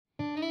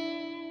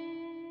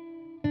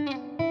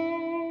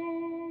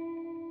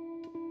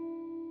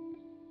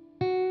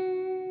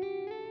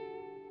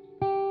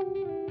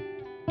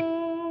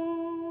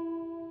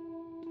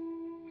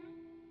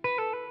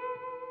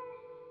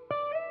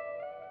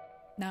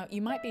Now,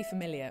 you might be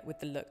familiar with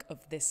the look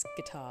of this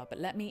guitar, but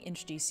let me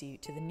introduce you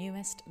to the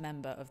newest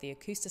member of the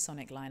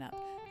Acoustasonic lineup,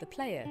 the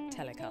Player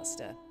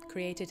Telecaster,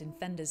 created in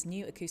Fender's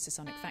new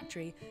Acoustasonic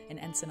factory in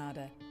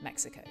Ensenada,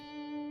 Mexico.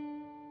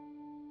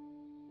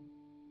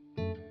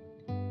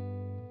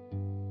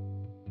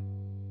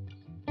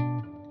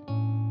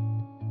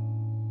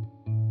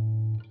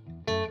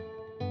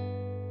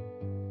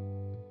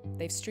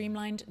 They've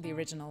streamlined the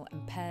original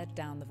and pared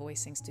down the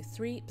voicings to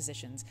 3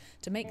 positions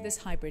to make this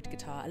hybrid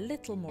guitar a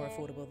little more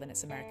affordable than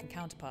its American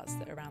counterparts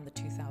that are around the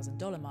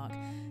 $2,000 mark.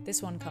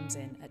 This one comes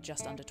in at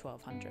just under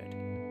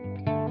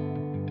 $1,200.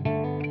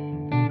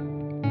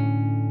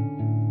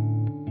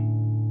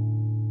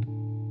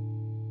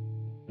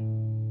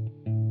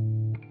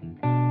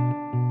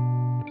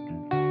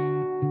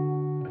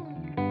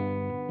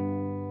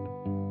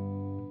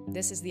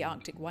 This is the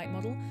Arctic White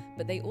model,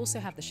 but they also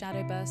have the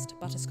Shadow Burst,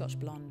 Butterscotch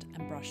Blonde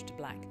and Brushed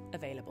Black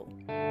available.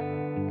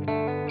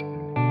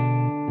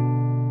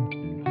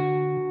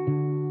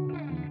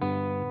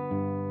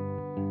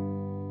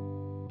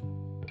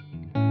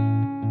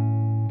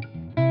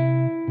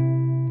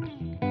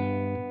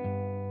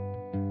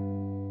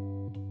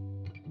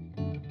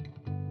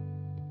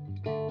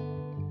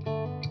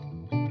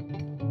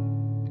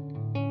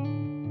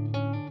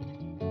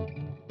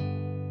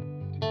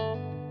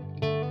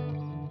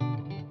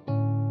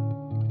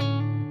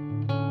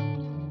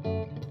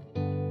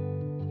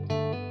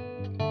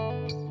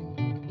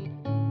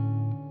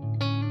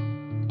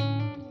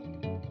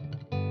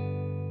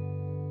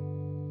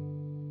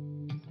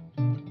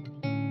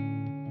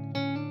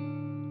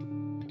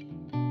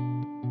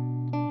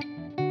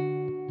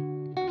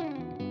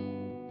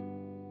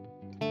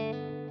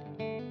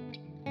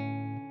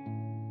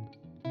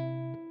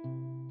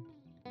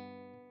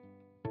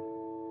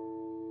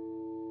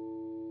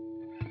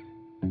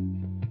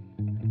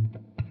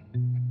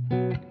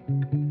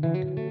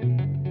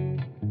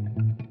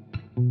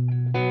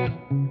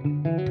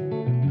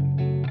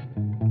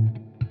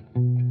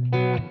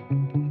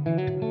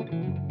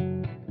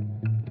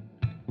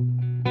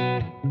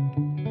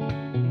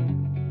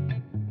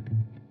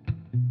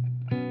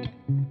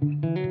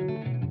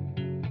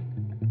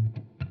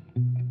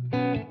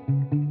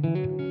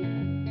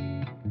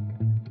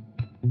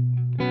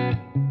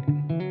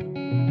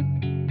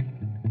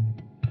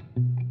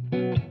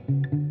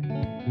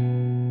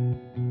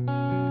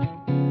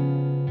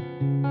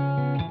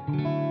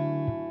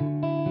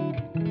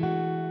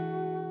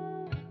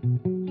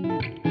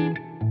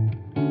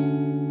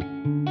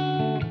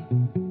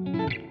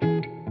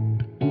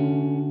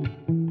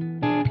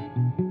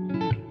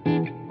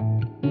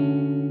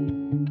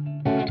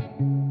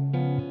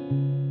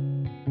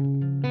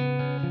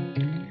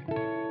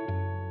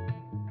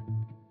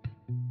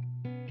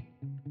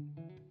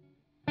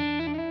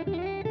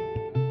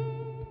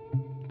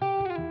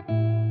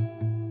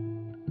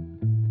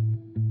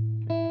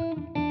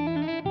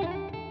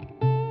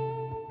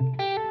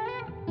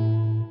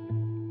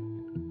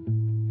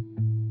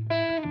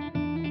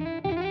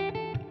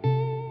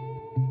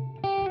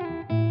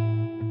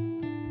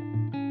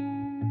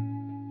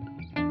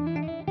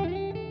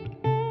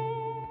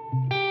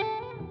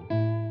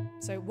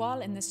 So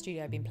while in the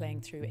studio I've been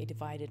playing through a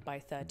divided by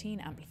 13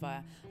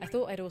 amplifier, I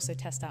thought I'd also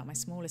test out my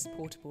smallest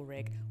portable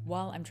rig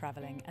while I'm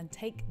travelling and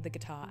take the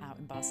guitar out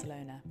in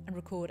Barcelona and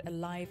record a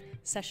live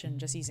session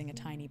just using a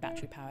tiny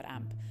battery-powered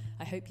amp.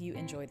 I hope you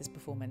enjoy this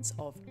performance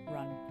of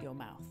Run Your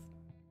Mouth.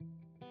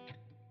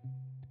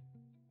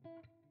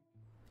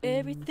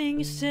 Everything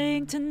you're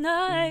saying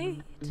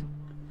tonight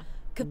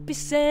could be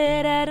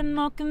said at a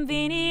more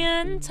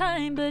convenient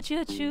time, but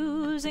you're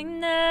choosing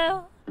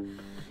now.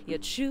 You're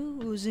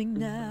choosing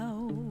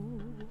now.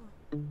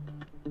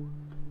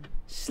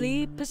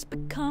 Sleep has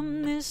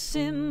become this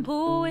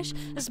simple wish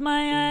as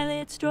my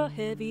eyelids draw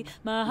heavy,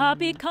 my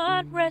heartbeat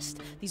can't rest.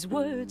 These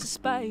words are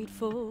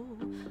spiteful,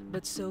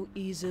 but so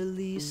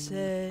easily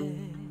said.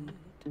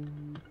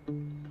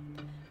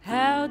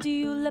 How do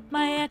you let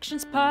my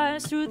actions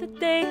pass through the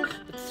day,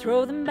 but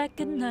throw them back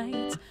at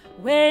night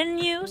when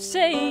you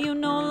say you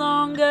no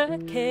longer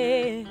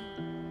care?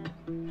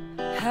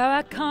 How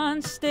I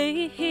can't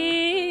stay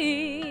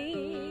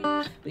here,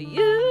 but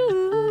you,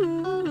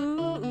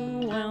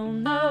 well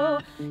no,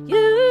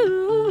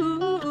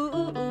 you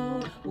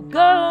will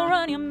go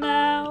run your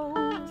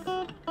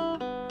mouth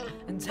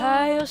and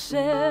tie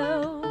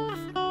yourself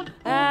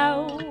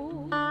out.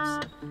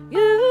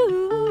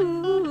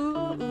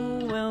 You,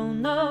 well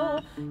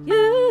no,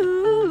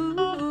 you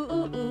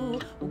will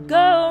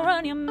go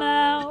run your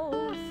mouth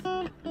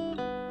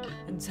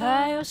and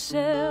tie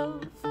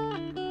yourself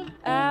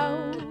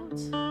out.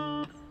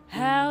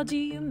 How do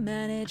you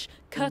manage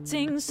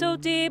cutting so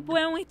deep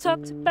when we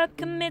talked about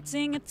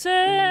committing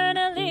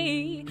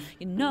eternally?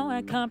 You know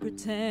I can't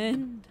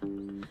pretend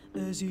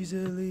as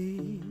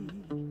easily.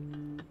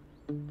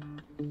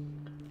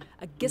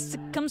 I guess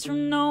it comes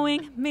from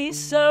knowing me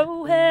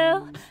so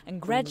well and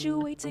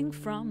graduating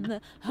from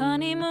the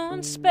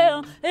honeymoon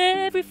spell.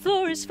 Every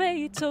flaw is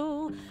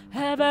fatal.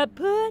 Have I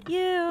put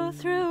you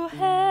through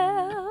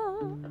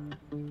hell?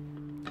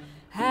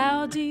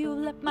 How do you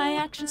let my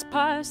actions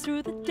pass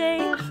through the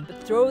day,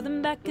 but throw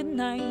them back at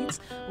night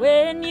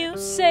when you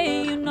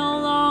say you no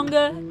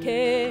longer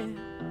care?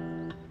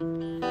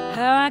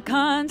 How I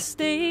can't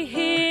stay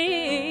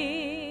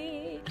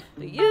here,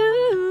 but you,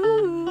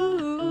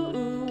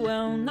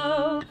 well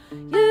no,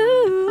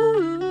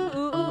 you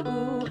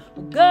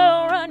will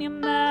go run your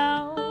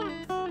mouth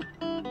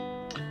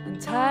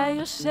and tie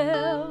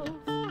yourself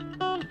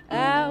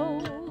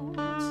out.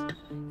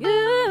 You,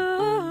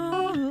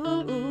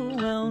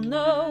 well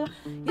no,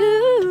 you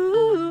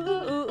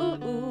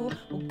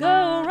will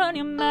go run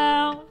your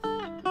mouth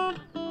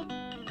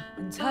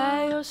and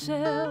tie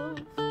yourself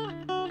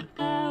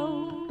out.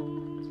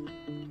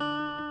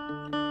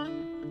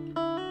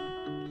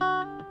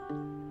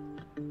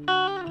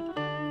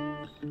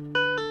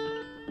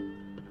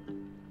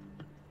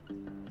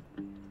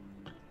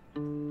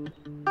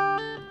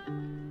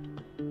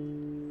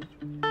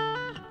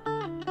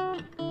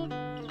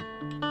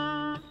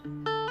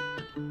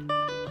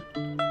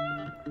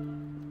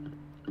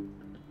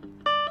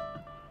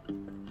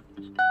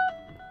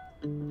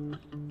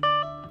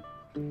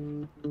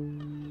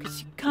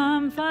 'Cause you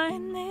can't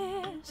find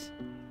this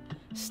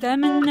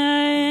stamina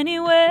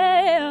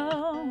anywhere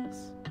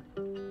else.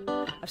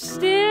 I've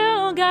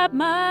still got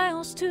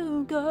miles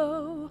to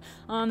go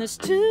on this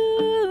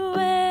to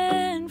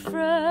and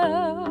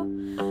fro,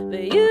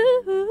 but you,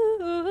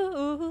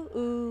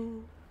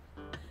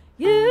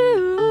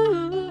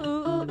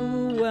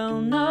 well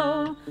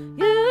no,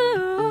 you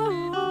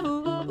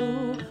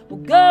will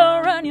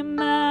go run your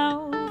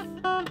mouth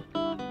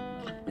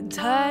and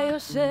tie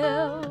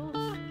yourself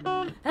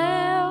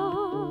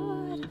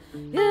out.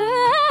 You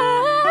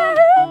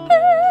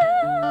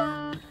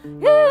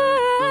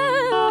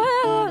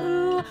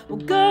will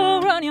go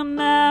run your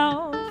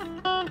mouth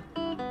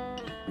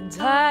and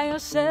tie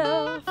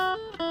yourself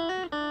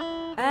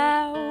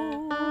out.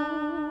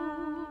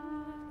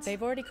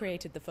 They've already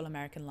created the full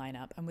American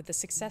lineup, and with the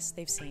success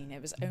they've seen,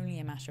 it was only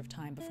a matter of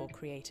time before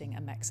creating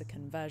a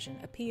Mexican version,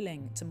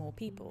 appealing to more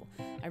people.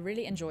 I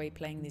really enjoy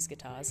playing these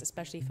guitars,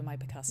 especially for my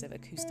percussive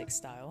acoustic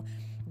style.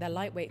 They're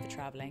lightweight for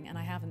travelling, and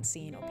I haven't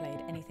seen or played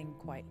anything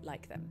quite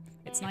like them.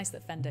 It's nice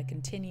that Fender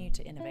continue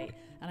to innovate,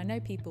 and I know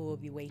people will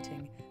be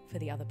waiting for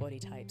the other body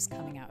types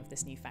coming out of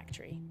this new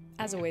factory.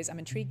 As always, I'm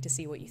intrigued to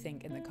see what you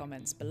think in the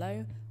comments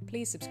below.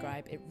 Please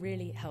subscribe, it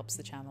really helps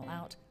the channel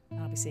out, and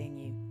I'll be seeing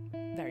you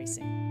very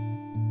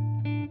soon.